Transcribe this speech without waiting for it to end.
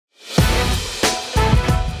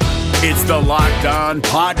It's the Locked On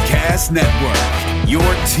Podcast Network, your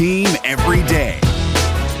team every day.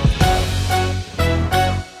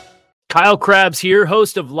 Kyle Krabs here,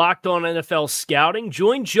 host of Locked On NFL Scouting.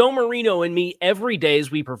 Join Joe Marino and me every day as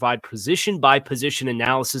we provide position-by-position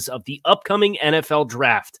analysis of the upcoming NFL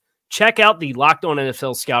Draft. Check out the Locked On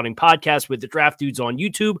NFL Scouting podcast with the Draft Dudes on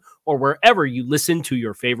YouTube or wherever you listen to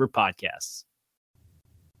your favorite podcasts.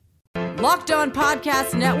 Locked On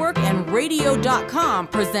Podcast Network and Radio.com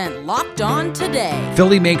present Locked On Today.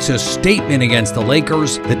 Philly makes a statement against the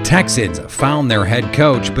Lakers. The Texans found their head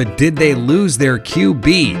coach, but did they lose their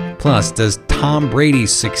QB? Plus, does Tom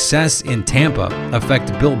Brady's success in Tampa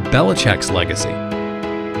affect Bill Belichick's legacy?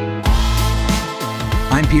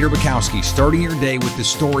 I'm Peter Bukowski, starting your day with the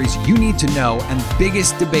stories you need to know and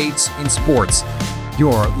biggest debates in sports.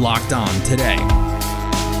 You're Locked On Today.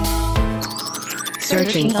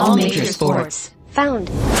 Searching all major sports. Found.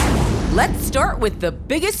 Let's start with the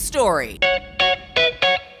biggest story.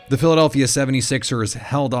 The Philadelphia 76ers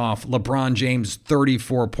held off LeBron James'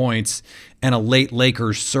 34 points and a late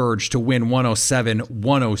Lakers surge to win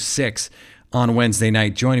 107-106 on Wednesday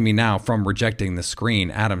night. Joining me now from Rejecting the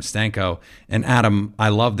Screen, Adam Stanko. And Adam, I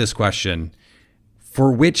love this question.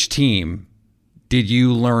 For which team did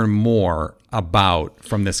you learn more about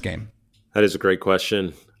from this game? That is a great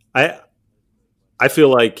question. I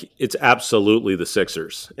feel like it's absolutely the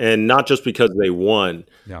Sixers, and not just because they won,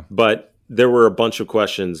 but there were a bunch of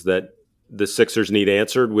questions that the Sixers need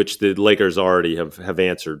answered, which the Lakers already have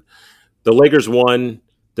answered. The Lakers won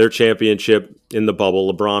their championship in the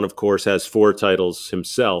bubble. LeBron, of course, has 4 titles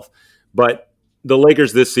himself, but the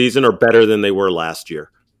Lakers this season are better than they were last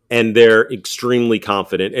year, and they're extremely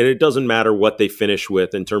confident, and it doesn't matter what they finish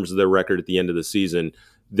with in terms of their record at the end of the season.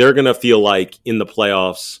 They're going to feel like in the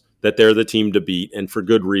playoffs that they're the team to beat, and for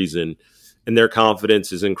good reason. And their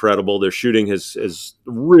confidence is incredible. Their shooting has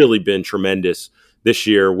really been tremendous this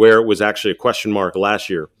year, where it was actually a question mark last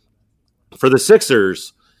year. For the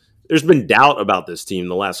Sixers, there's been doubt about this team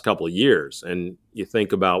the last couple of years. And you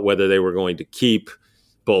think about whether they were going to keep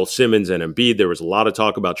both Simmons and Embiid. There was a lot of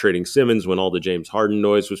talk about trading Simmons when all the James Harden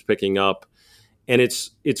noise was picking up. And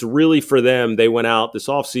it's really for them. They went out this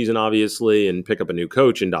offseason, obviously, and pick up a new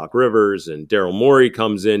coach in Doc Rivers, and Daryl Morey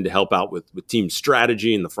comes in to help out with team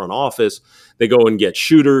strategy in the front office. They go and get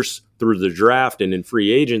shooters through the draft and in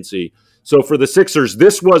free agency. So for the Sixers,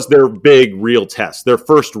 this was their big real test, their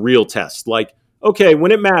first real test. Like, okay,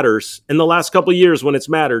 when it matters, in the last couple of years when it's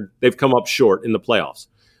mattered, they've come up short in the playoffs.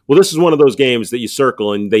 Well, this is one of those games that you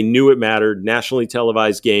circle, and they knew it mattered, nationally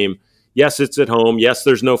televised game. Yes, it's at home. Yes,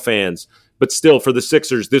 there's no fans. But still, for the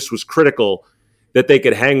Sixers, this was critical that they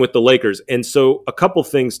could hang with the Lakers. And so a couple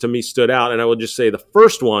things to me stood out, and I will just say the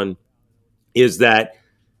first one is that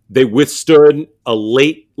they withstood a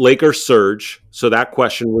late Lakers surge, so that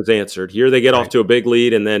question was answered. Here they get off to a big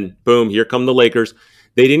lead, and then, boom, here come the Lakers.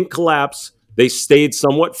 They didn't collapse. They stayed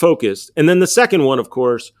somewhat focused. And then the second one, of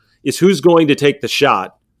course, is who's going to take the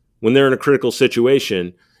shot when they're in a critical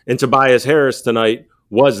situation. And Tobias Harris tonight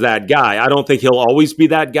was that guy. I don't think he'll always be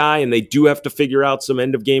that guy, and they do have to figure out some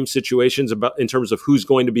end-of-game situations about in terms of who's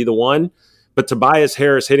going to be the one. But Tobias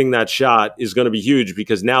Harris hitting that shot is going to be huge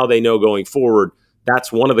because now they know going forward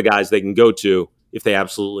that's one of the guys they can go to if they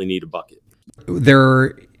absolutely need a bucket.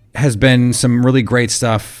 There has been some really great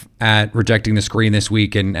stuff at Rejecting the Screen this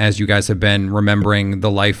week, and as you guys have been remembering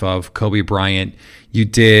the life of Kobe Bryant, you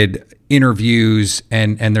did interviews,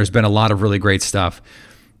 and there's been a lot of really great stuff.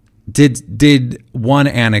 Did one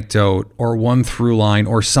anecdote or one through line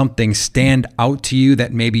or something stand out to you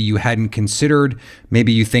that maybe you hadn't considered,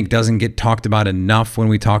 maybe you think doesn't get talked about enough when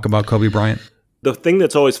we talk about Kobe Bryant? The thing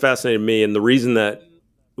that's always fascinated me, and the reason that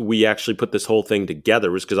we actually put this whole thing together,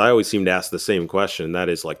 was because I always seem to ask the same question. And that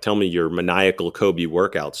is like, tell me your maniacal Kobe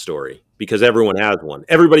workout story, because everyone has one.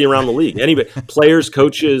 Everybody around the league, anybody, players,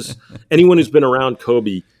 coaches, anyone who's been around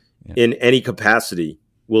Kobe in any capacity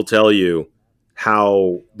will tell you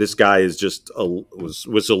how this guy is just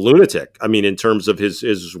was a lunatic. I mean, in terms of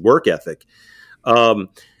his work ethic, and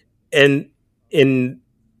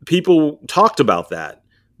people talked about that,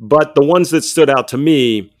 but the ones that stood out to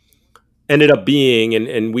me ended up being,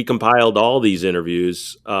 and we compiled all these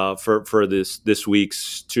interviews for this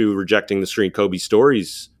week's two Rejecting the Screen Kobe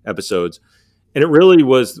Stories episodes, and it really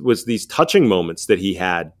was these touching moments that he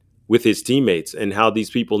had with his teammates and how these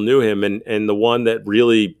people knew him. And the one that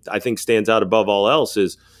really, I think, stands out above all else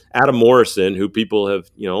is Adam Morrison, who people have,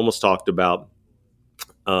 almost talked about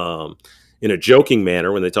in a joking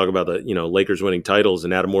manner when they talk about the, Lakers winning titles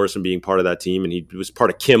and Adam Morrison being part of that team. And he was part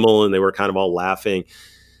of Kimmel and they were kind of all laughing.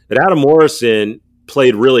 But Adam Morrison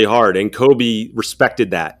played really hard and Kobe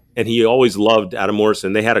respected that. and he always loved Adam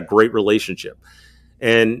Morrison. They had a great relationship.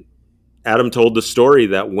 And Adam told the story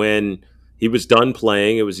that when he was done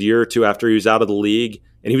playing, it was a year or two after he was out of the league,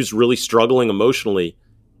 and he was really struggling emotionally.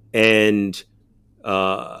 And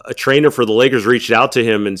a trainer for the Lakers reached out to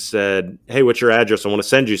him and said, "Hey, what's your address? I want to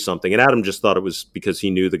send you something." And Adam just thought it was because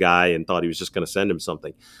he knew the guy and thought he was just going to send him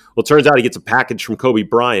something. Well, it turns out he gets a package from Kobe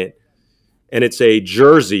Bryant, and it's a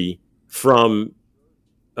jersey from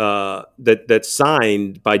that's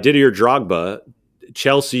signed by Didier Drogba,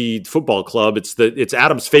 Chelsea Football Club. It's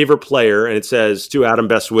Adam's favorite player, and it says, "To Adam,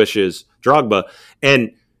 best wishes, Drogba."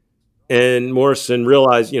 And Morrison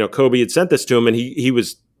realized, Kobe had sent this to him, and he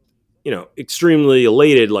was, extremely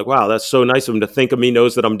elated, like, wow, that's so nice of him to think of me,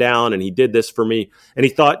 knows that I'm down, and he did this for me. And he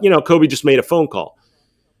thought, Kobe just made a phone call.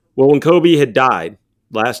 Well, when Kobe had died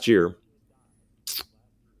last year,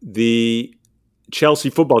 the Chelsea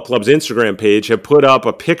Football Club's Instagram page had put up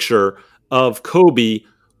a picture of Kobe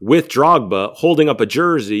with Drogba holding up a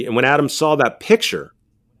jersey. And when Adam saw that picture,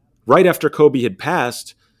 right after Kobe had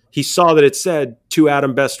passed, he saw that it said, "To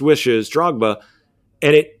Adam, best wishes, Drogba."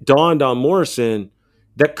 And it dawned on Morrison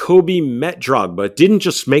that Kobe met Drogba, didn't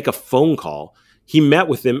just make a phone call. He met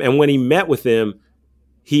with him. And when he met with him,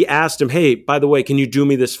 he asked him, "Hey, by the way, can you do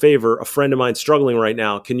me this favor? A friend of mine's struggling right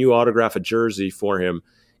now. Can you autograph a jersey for him?"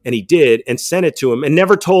 And he did, and sent it to him, and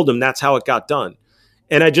never told him that's how it got done.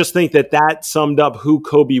 And I just think that summed up who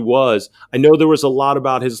Kobe was. I know there was a lot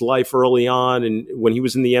about his life early on and when he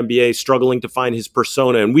was in the NBA, struggling to find his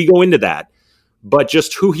persona, and we go into that. But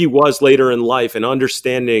just who he was later in life and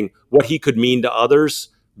understanding what he could mean to others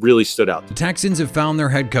really stood out. The Texans have found their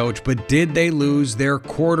head coach, but did they lose their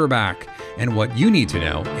quarterback? And what you need to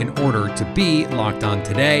know in order to be Locked On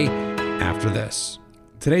Today after this.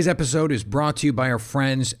 Today's episode is brought to you by our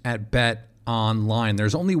friends at BetOnline.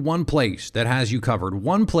 There's only one place that has you covered,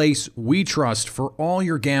 one place we trust for all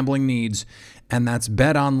your gambling needs, and that's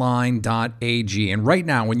betonline.ag. And right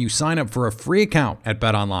now, when you sign up for a free account at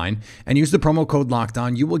BetOnline and use the promo code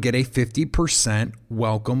LOCKEDON, you will get a 50%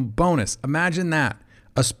 welcome bonus. Imagine that,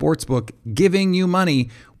 a sportsbook giving you money.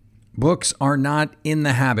 Books are not in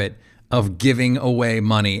the habit of giving away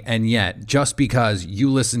money, and yet, just because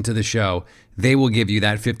you listen to the show, they will give you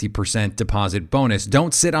that 50% deposit bonus.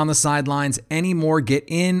 Don't sit on the sidelines anymore. Get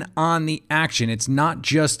in on the action. It's not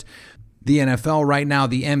just the NFL right now.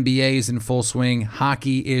 The NBA is in full swing.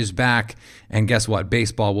 Hockey is back. And guess what?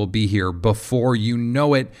 Baseball will be here before you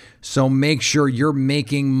know it. So make sure you're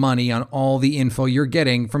making money on all the info you're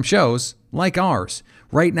getting from shows like ours.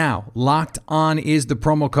 Right now, Locked On is the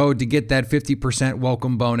promo code to get that 50%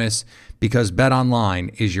 welcome bonus, because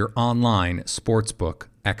BetOnline is your online sportsbook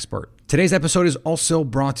expert. Today's episode is also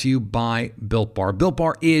brought to you by Built Bar. Built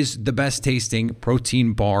Bar is the best tasting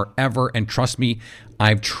protein bar ever, and trust me,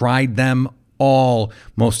 I've tried them all.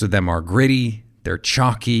 Most of them are gritty, they're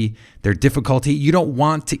chalky, they're difficult to eat. You don't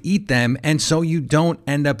want to eat them, and so you don't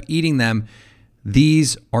end up eating them.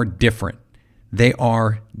 These are different. They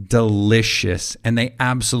are delicious, and they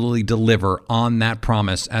absolutely deliver on that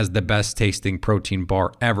promise as the best tasting protein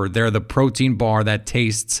bar ever. They're the protein bar that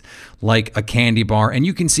tastes like a candy bar, and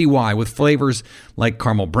you can see why, with flavors like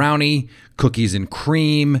caramel brownie, cookies and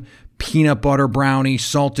cream, peanut butter brownie,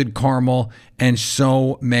 salted caramel, and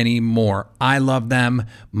so many more. I love them.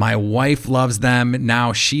 My wife loves them.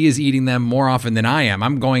 Now she is eating them more often than I am.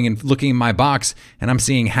 I'm going and looking in my box and I'm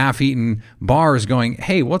seeing half-eaten bars going,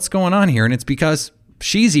 hey, what's going on here? And it's because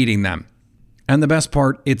she's eating them. And the best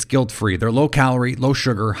part, it's guilt-free. They're low calorie, low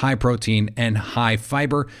sugar, high protein, and high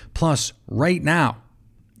fiber. Plus, right now,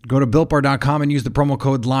 go to BuiltBar.com and use the promo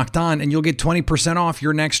code LOCKEDON, and you'll get 20% off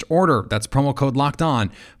your next order. That's promo code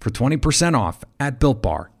LOCKEDON for 20% off at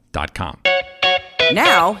BuiltBar.com.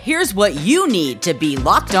 Now, here's what you need to be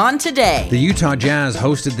locked on today. The Utah Jazz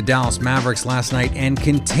hosted the Dallas Mavericks last night and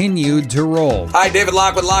continued to roll. Hi, David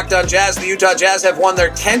Locke with Locked On Jazz. The Utah Jazz have won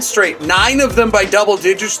their 10th straight, 9 of them by double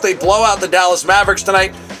digits. They blow out the Dallas Mavericks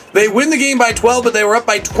tonight. They win the game by 12, but they were up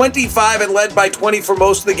by 25 and led by 20 for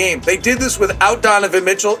most of the game. They did this without Donovan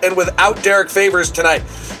Mitchell and without Derek Favors tonight.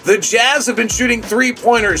 The Jazz have been shooting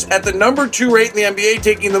three-pointers at the number 2 rate in the NBA,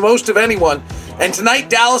 taking the most of anyone. And tonight,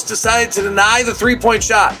 Dallas decided to deny the three-point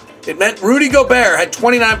shot. It meant Rudy Gobert had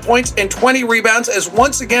 29 points and 20 rebounds, as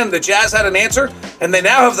once again the Jazz had an answer, and they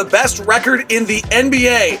now have the best record in the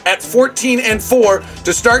NBA at 14-4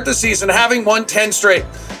 to start the season, having won 10 straight.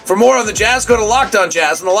 For more on the Jazz, go to Locked On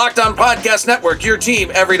Jazz and the Locked On Podcast Network, your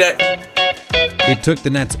team every day. It took the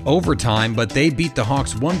Nets overtime, but they beat the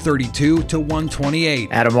Hawks 132-128.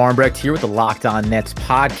 Adam Armbrecht here with the Locked On Nets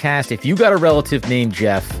podcast. If you got a relative named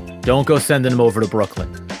Jeff, don't go sending him over to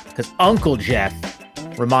Brooklyn, because Uncle Jeff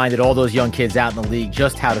reminded all those young kids out in the league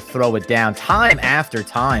just how to throw it down time after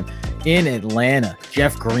time in Atlanta.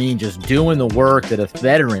 Jeff Green just doing the work that a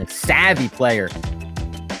veteran, savvy player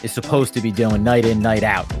is supposed to be doing night in, night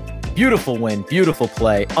out. Beautiful win, beautiful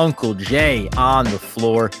play. Uncle Jay on the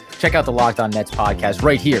floor. Check out the Locked On Nets podcast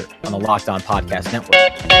right here on the Locked On Podcast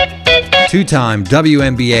Network. Two-time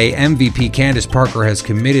WNBA MVP Candace Parker has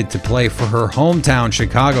committed to play for her hometown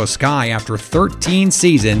Chicago Sky after 13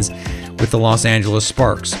 seasons with the Los Angeles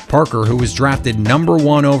Sparks. Parker, who was drafted number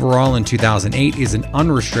 1 overall in 2008, is an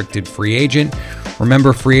unrestricted free agent.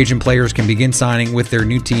 Remember, free agent players can begin signing with their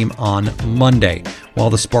new team on Monday.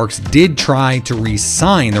 While the Sparks did try to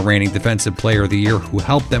re-sign the reigning Defensive Player of the Year who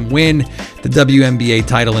helped them win the WNBA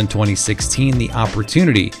title in 2016, the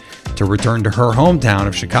opportunity to return to her hometown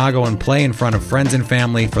of Chicago and play in front of friends and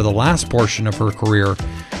family for the last portion of her career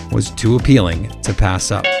was too appealing to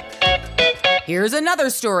pass up. Here's another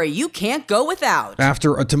story you can't go without.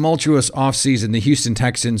 After a tumultuous offseason, the Houston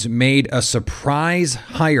Texans made a surprise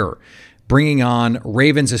hire, bringing on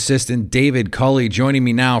Ravens assistant David Culley. Joining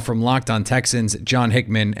me now from Locked On Texans, John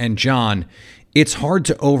Hickman. And John, it's hard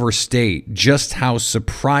to overstate just how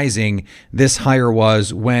surprising this hire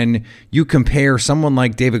was when you compare someone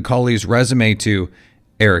like David Culley's resume to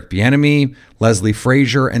Eric Bieniemy, Leslie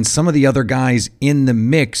Frazier, and some of the other guys in the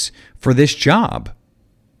mix for this job.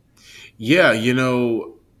 Yeah,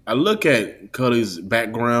 I look at Culley's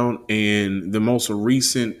background, and the most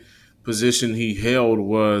recent position he held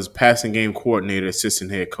was passing game coordinator,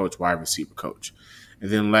 assistant head coach, wide receiver coach.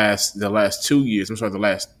 And then the last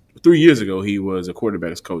 3 years ago, he was a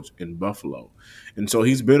quarterback's coach in Buffalo. And so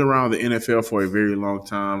he's been around the NFL for a very long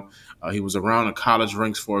time. He was around the college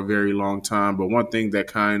ranks for a very long time. But one thing that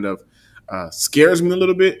kind of scares me a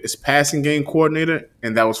little bit is passing game coordinator,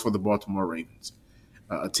 and that was for the Baltimore Ravens.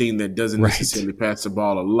 A team that doesn't necessarily pass the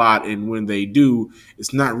ball a lot, and when they do,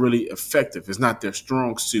 it's not really effective. It's not their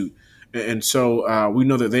strong suit. And so we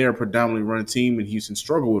know that they are a predominantly run team, and Houston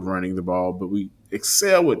struggle with running the ball, but we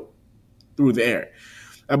excel with through the air.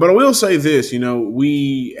 But I will say this,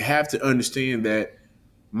 we have to understand that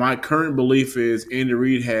my current belief is Andy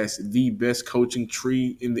Reid has the best coaching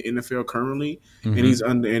tree in the NFL currently, and he's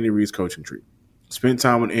under Andy Reid's coaching tree. Spent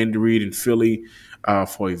time with Andy Reid in Philly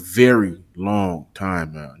for a very long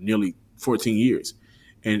time, nearly 14 years,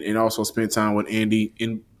 and also spent time with Andy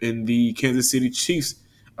in the Kansas City Chiefs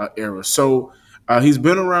era. So he's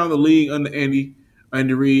been around the league under Andy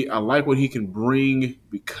Reid. I like what he can bring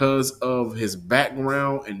because of his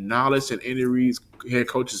background and knowledge that Andy Reid's head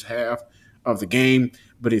coaches have of the game,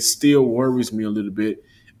 but it still worries me a little bit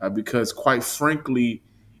because, quite frankly,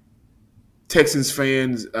 Texans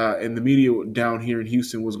fans and the media down here in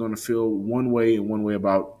Houston was going to feel one way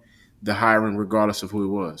about the hiring regardless of who it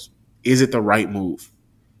was. Is it the right move?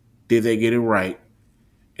 Did they get it right?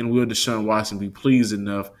 And will Deshaun Watson be pleased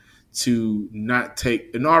enough to not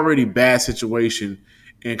take an already bad situation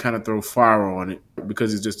and kind of throw fire on it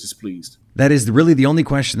because he's just displeased? That is really the only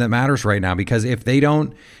question that matters right now, because if they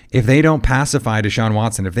don't pacify Deshaun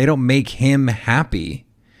Watson, if they don't make him happy,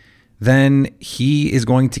 then he is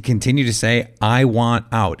going to continue to say, I want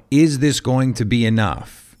out. Is this going to be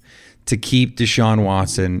enough to keep Deshaun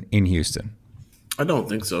Watson in Houston? I don't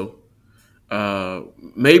think so.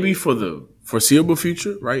 Maybe for the foreseeable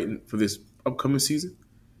future, right, for this upcoming season.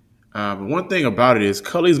 But one thing about it is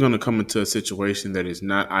Culley's going to come into a situation that is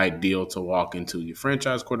not ideal to walk into. Your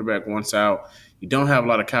franchise quarterback wants out. You don't have a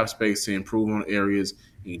lot of cap space to improve on areas.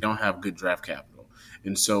 And you don't have good draft capital.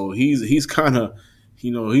 And so he's kind of –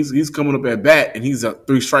 he's coming up at bat, and he's at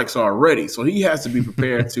 3 strikes already. So he has to be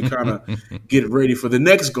prepared to kind of get ready for the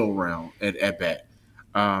next go-round at bat.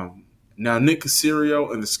 Now, Nick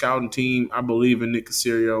Caserio and the scouting team, I believe in Nick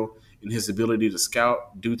Caserio and his ability to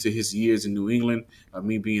scout due to his years in New England.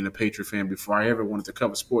 Me being a Patriot fan before I ever wanted to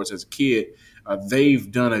cover sports as a kid,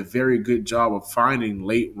 they've done a very good job of finding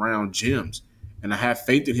late-round gems, and I have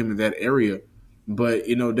faith in him in that area. But,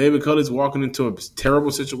 David Culley's walking into a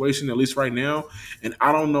terrible situation, at least right now. And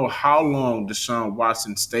I don't know how long Deshaun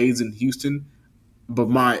Watson stays in Houston. But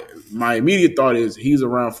my immediate thought is he's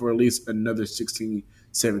around for at least another 16,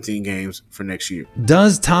 17 games for next year.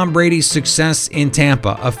 Does Tom Brady's success in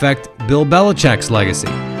Tampa affect Bill Belichick's legacy?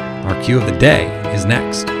 Our cue of the day is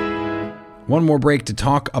next. One more break to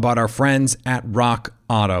talk about our friends at Rock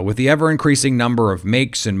Auto. With the ever-increasing number of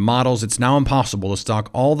makes and models, it's now impossible to stock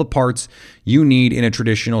all the parts you need in a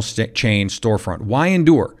traditional chain storefront. Why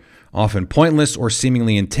endure often pointless or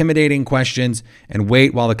seemingly intimidating questions and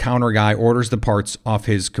wait while the counter guy orders the parts off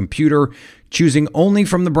his computer, choosing only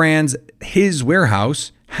from the brands his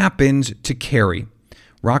warehouse happens to carry?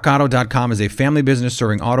 RockAuto.com is a family business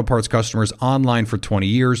serving auto parts customers online for 20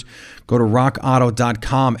 years. Go to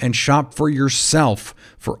RockAuto.com and shop for yourself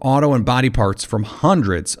for auto and body parts from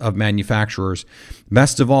hundreds of manufacturers.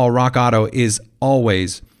 Best of all, Rock Auto is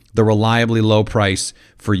always the reliably low price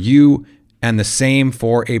for you, and the same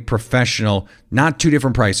for a professional. Not two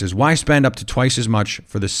different prices. Why spend up to twice as much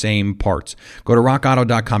for the same parts? Go to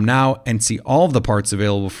rockauto.com now and see all of the parts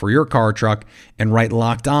available for your car or truck, and write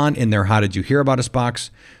Locked On in their How Did You Hear About Us box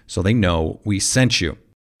so they know we sent you.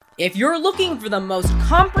 If you're looking for the most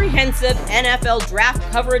comprehensive NFL draft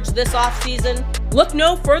coverage this offseason, look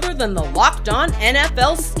no further than the Locked On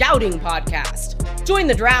NFL Scouting Podcast. Join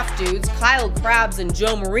the draft dudes, Kyle Krabs and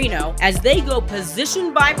Joe Marino, as they go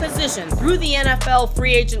position by position through the NFL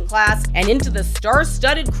free agent class and into the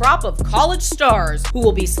star-studded crop of college stars who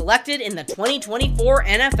will be selected in the 2024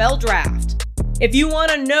 NFL Draft. If you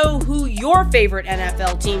want to know who your favorite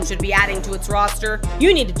NFL team should be adding to its roster,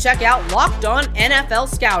 you need to check out Locked On NFL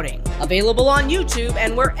Scouting, available on YouTube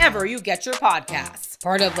and wherever you get your podcasts.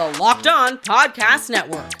 Part of the Locked On Podcast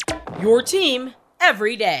Network, your team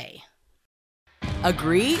every day.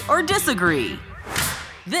 Agree or disagree?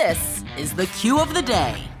 This is the cue of the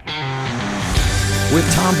day.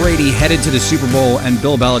 With Tom Brady headed to the Super Bowl and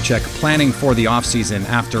Bill Belichick planning for the offseason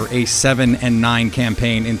after a 7-9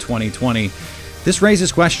 campaign in 2020, this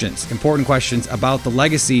raises questions, important questions about the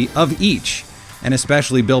legacy of each, and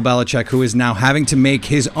especially Bill Belichick, who is now having to make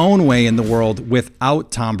his own way in the world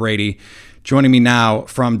without Tom Brady. Joining me now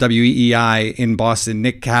from WEEI in Boston,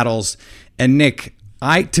 Nick Cattles. And Nick,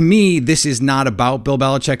 to me, this is not about Bill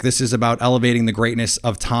Belichick. This is about elevating the greatness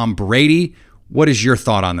of Tom Brady. What is your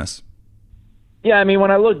thought on this? Yeah, I mean, when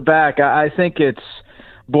I look back, I think it's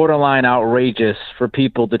borderline outrageous for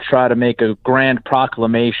people to try to make a grand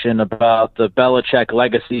proclamation about the Belichick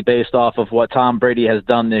legacy based off of what Tom Brady has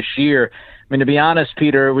done this year. I mean, to be honest,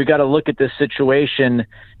 Peter, we got to look at this situation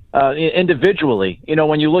individually. You know,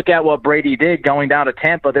 when you look at what Brady did going down to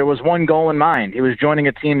Tampa, there was one goal in mind. He was joining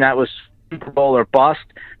a team that was Super Bowl or bust.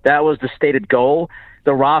 That was the stated goal.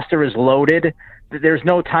 The roster is loaded. There's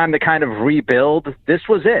no time to kind of rebuild. This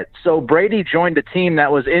was it. So Brady joined a team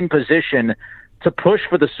that was in position to push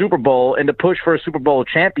for the Super Bowl and to push for a Super Bowl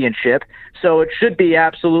championship. So it should be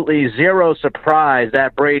absolutely zero surprise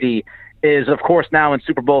that Brady is, of course, now in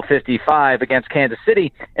Super Bowl 55 against Kansas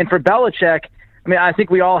City. And for Belichick, I mean, I think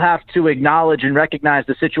we all have to acknowledge and recognize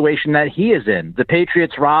the situation that he is in. The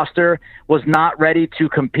Patriots roster was not ready to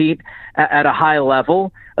compete at a high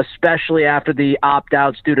level, especially after the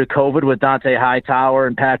opt-outs due to COVID with Dante Hightower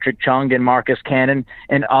and Patrick Chung and Marcus Cannon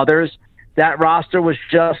and others. That roster was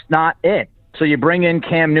just not it. So you bring in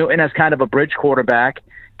Cam Newton as kind of a bridge quarterback.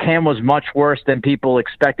 Cam was much worse than people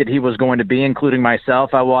expected he was going to be, including myself.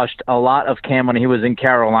 I watched a lot of Cam when he was in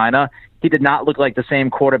Carolina. He did not look like the same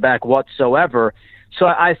quarterback whatsoever. So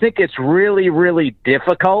I think it's really, really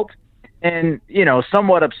difficult and, you know,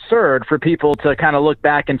 somewhat absurd for people to kind of look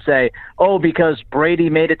back and say, oh, because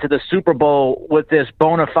Brady made it to the Super Bowl with this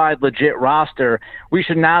bona fide legit roster, we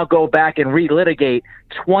should now go back and relitigate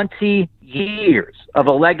 20 years of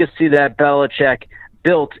a legacy that Belichick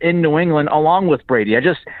built in New England along with Brady. I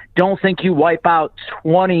just don't think you wipe out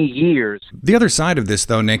 20 years. The other side of this,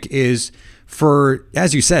 though, Nick, is for,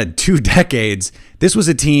 as you said, 2 decades, this was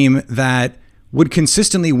a team that would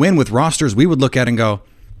consistently win with rosters we would look at and go,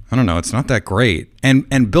 I don't know, it's not that great. And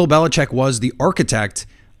Bill Belichick was the architect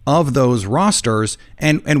of those rosters,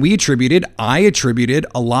 and I attributed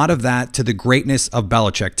a lot of that to the greatness of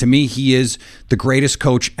Belichick. To me, he is the greatest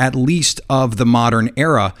coach, at least of the modern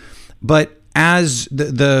era. But as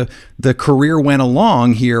the career went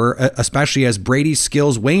along here, especially as Brady's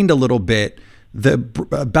skills waned a little bit,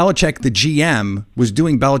 Belichick, the GM, was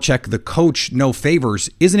doing Belichick, the coach, no favors.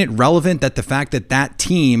 Isn't it relevant that the fact that that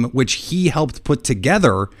team, which he helped put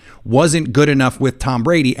together, wasn't good enough with Tom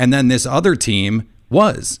Brady, and then this other team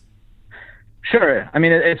was? Sure. I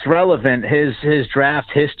mean, it's relevant. His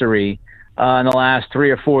draft history in the last 3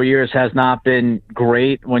 or 4 years has not been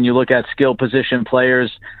great. When you look at skill position players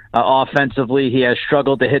offensively, he has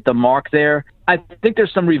struggled to hit the mark there. I think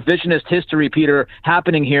there's some revisionist history, Peter,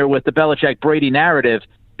 happening here with the Belichick-Brady narrative,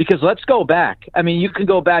 because let's go back. I mean, you can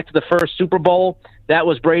go back to the first Super Bowl. That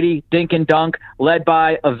was Brady, dink and dunk, led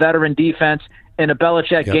by a veteran defense and a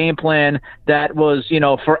Belichick game plan that was, you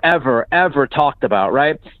know, forever, ever talked about,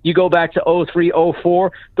 right? You go back to 03,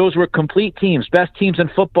 04, those were complete teams, best teams in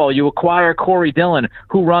football. You acquire Corey Dillon,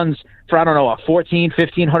 who runs for,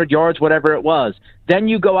 1,500 yards, whatever it was. Then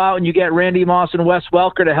you go out and you get Randy Moss and Wes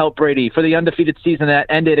Welker to help Brady for the undefeated season that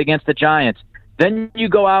ended against the Giants. Then you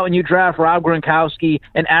go out and you draft Rob Gronkowski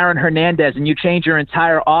and Aaron Hernandez, and you change your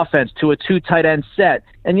entire offense to a 2 tight end set.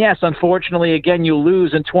 And yes, unfortunately, again, you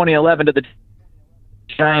lose in 2011 to the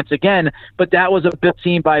Giants again, but that was a built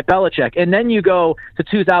team by Belichick. And then you go to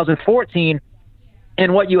 2014,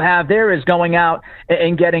 and what you have there is going out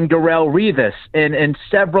and getting Darrelle Revis and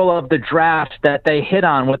several of the drafts that they hit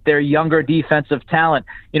on with their younger defensive talent,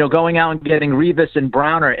 going out and getting Revis and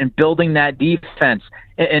Browner and building that defense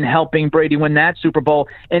and helping Brady win that Super Bowl.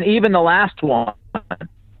 And even the last one,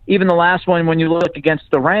 when you look against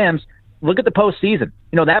the Rams, look at the postseason.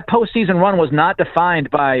 That postseason run was not defined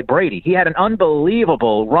by Brady. He had an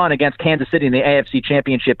unbelievable run against Kansas City in the AFC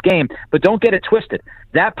Championship game, but don't get it twisted.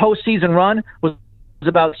 That postseason run was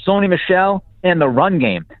about Sony Michel and the run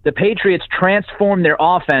game. The Patriots transformed their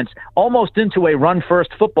offense almost into a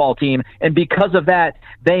run-first football team, and because of that,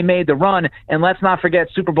 they made the run. And let's not forget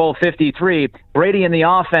Super Bowl 53. Brady and the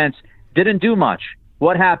offense didn't do much.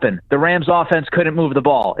 What happened? The Rams offense couldn't move the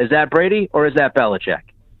ball. Is that Brady or is that Belichick?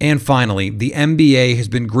 And finally, the NBA has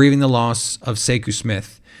been grieving the loss of Sekou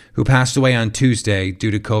Smith, who passed away on Tuesday due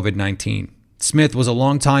to COVID-19. Smith was a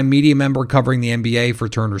longtime media member covering the NBA for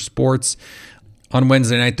Turner Sports. On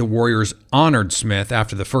Wednesday night, the Warriors honored Smith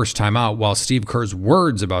after the first time out, while Steve Kerr's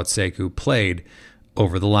words about Sekou played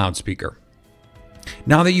over the loudspeaker.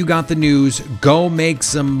 Now that you got the news, go make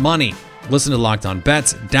some money. Listen to Locked On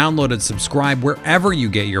Bets, download and subscribe wherever you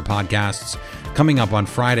get your podcasts. Coming up on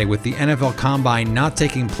Friday, with the NFL Combine not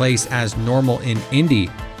taking place as normal in Indy,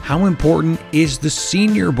 how important is the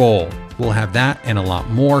Senior Bowl? We'll have that and a lot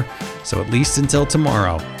more. So at least until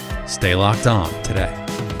tomorrow, stay locked on today.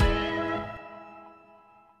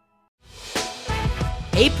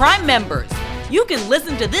 Hey, Prime members, you can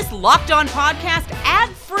listen to this Locked On podcast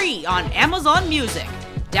ad-free on Amazon Music.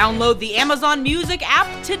 Download the Amazon Music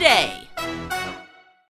app today.